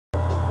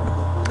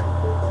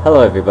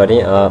Hello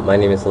everybody, my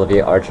name is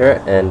Olivia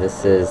Archer and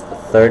this is the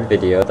third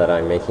video that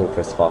I'm making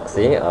for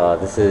Sphoxie.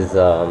 This is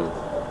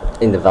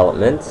in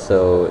development,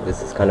 so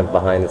this is kind of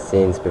behind the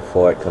scenes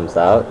before it comes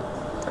out.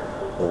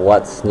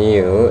 What's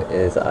new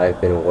is I've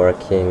been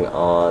working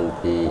on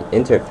the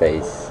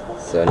interface,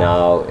 so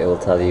now it will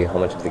tell you how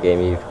much of the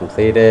game you've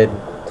completed,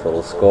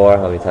 total score,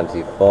 how many times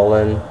you've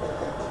fallen,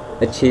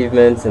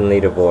 achievements and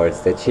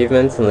leaderboards. The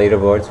achievements and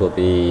leaderboards will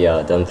be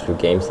done through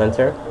Game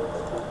Center.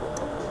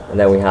 And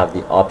then we have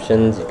the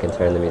options. You can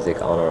turn the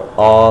music on or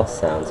off,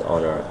 sounds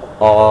on or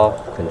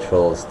off,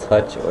 controls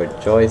touch or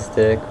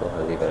joystick.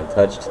 We'll leave it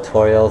untouched.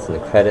 Tutorials and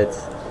the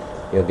credits.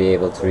 You'll be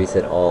able to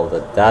reset all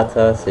the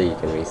data so you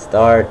can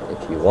restart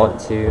if you want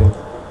to.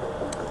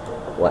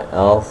 What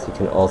else? You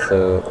can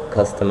also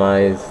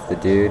customize the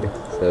dude.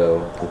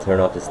 So you can turn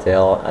off his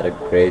tail, add a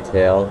gray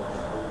tail,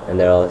 and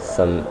there are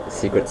some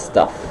secret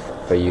stuff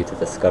for you to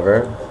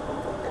discover.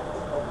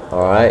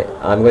 Alright,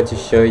 I'm going to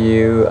show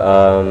you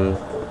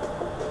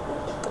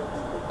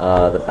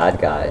the bad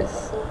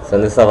guys. So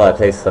in this level I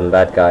placed some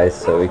bad guys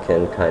so we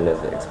can kind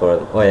of explore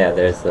them. Oh yeah,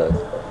 there's a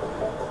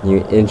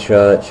new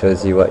intro that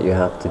shows you what you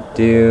have to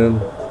do.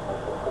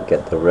 You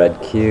get the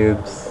red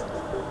cubes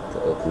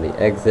to open the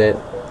exit.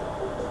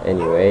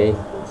 Anyway,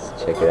 let's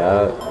check it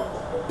out.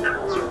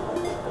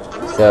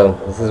 So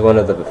this is one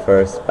of the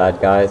first bad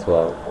guys.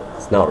 Well,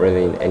 it's not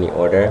really in any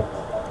order.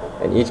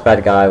 And each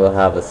bad guy will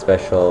have a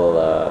special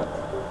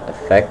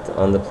effect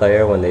on the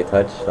player when they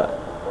touch that.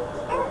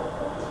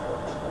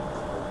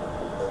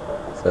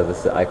 So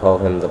this, I call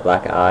him the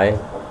black eye.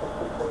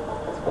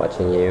 He's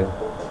watching you.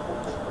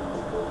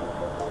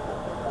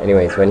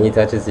 Anyways, when he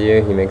touches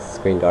you, he makes the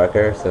screen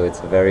darker, so it's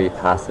a very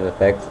passive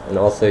effect. And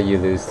also you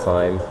lose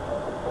time.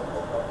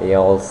 They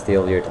all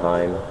steal your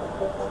time.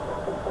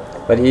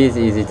 But he's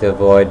easy to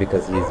avoid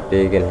because he's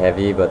big and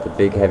heavy, but the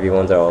big heavy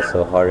ones are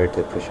also harder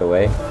to push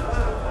away.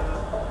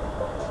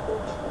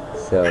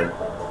 So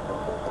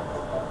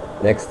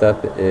next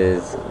up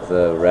is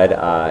the red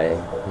eye.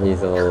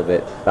 He's a little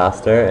bit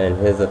faster and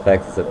his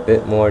effect is a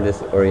bit more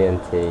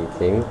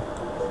disorientating.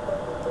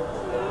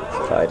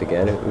 Let's try it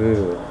again.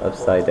 Ooh,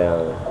 upside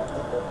down.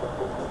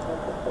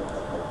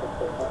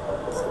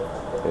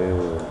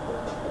 Ooh.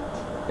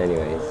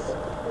 Anyways.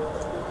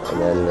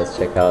 And then let's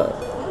check out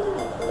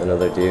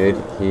another dude.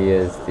 He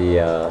is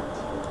the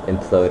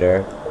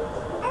imploder.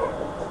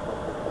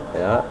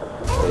 Yeah,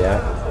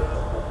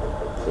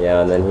 react.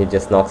 Yeah, and then he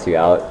just knocks you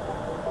out.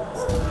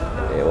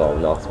 Well,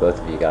 knocks both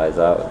of you guys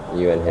out,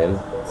 you and him.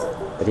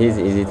 But he's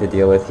easy to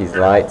deal with. He's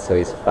light, so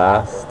he's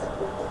fast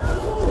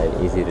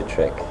and easy to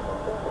trick.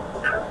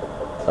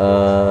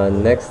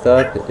 Next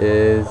up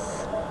is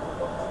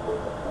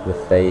the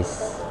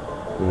face.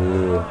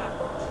 Ooh.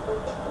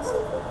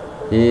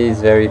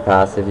 He's very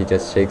passive. He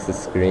just shakes the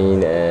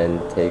screen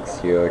and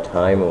takes your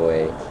time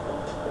away.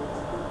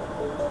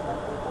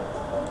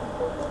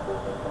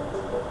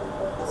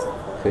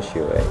 Push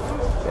you away.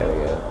 There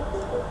we go.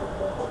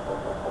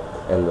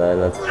 And then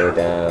let's go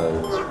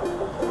down.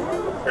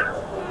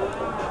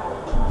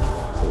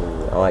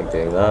 Ooh, I like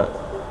doing that.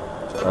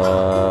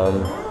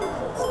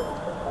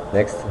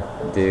 Next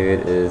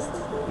dude is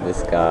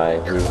this guy.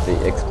 He's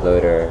the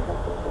exploder.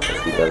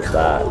 He does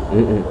that.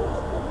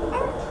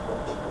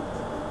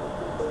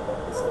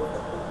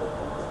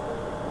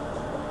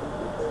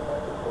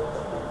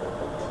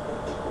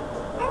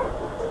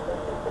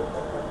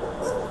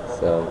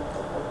 So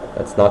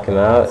let's knock him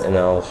out and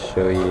I'll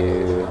show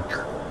you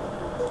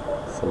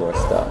some more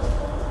stuff.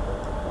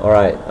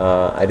 Alright,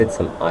 I did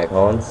some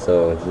icons,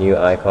 so new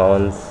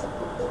icons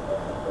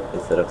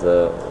instead of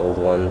the old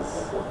ones.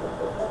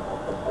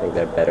 I think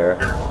they're better.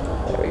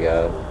 There we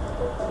go.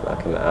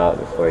 Knock him out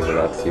before he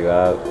knocks you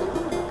out.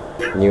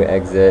 New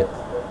exit.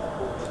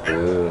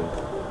 Ooh.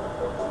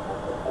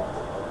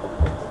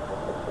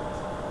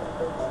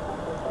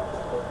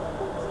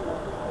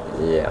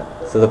 Yeah.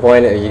 So the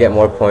point, you get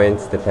more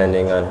points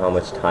depending on how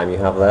much time you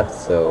have left,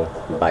 so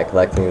by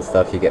collecting and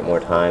stuff you get more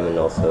time, and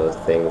also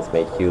things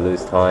make you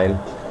lose time,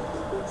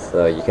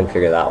 so you can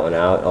figure that one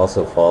out.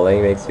 Also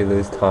falling makes you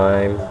lose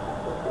time.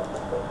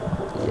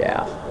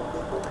 Yeah.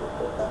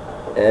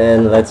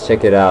 And let's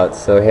check it out.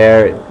 So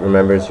here it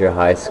remembers your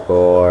high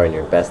score and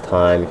your best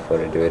time if you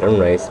want to do it on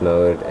race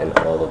mode and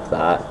all of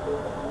that.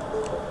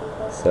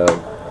 So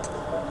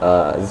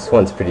this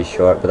one's pretty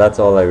short, but that's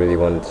all I really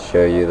wanted to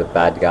show you, the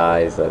bad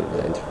guys and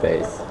the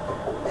interface.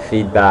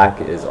 Feedback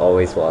is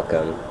always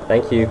welcome.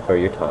 Thank you for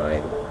your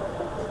time.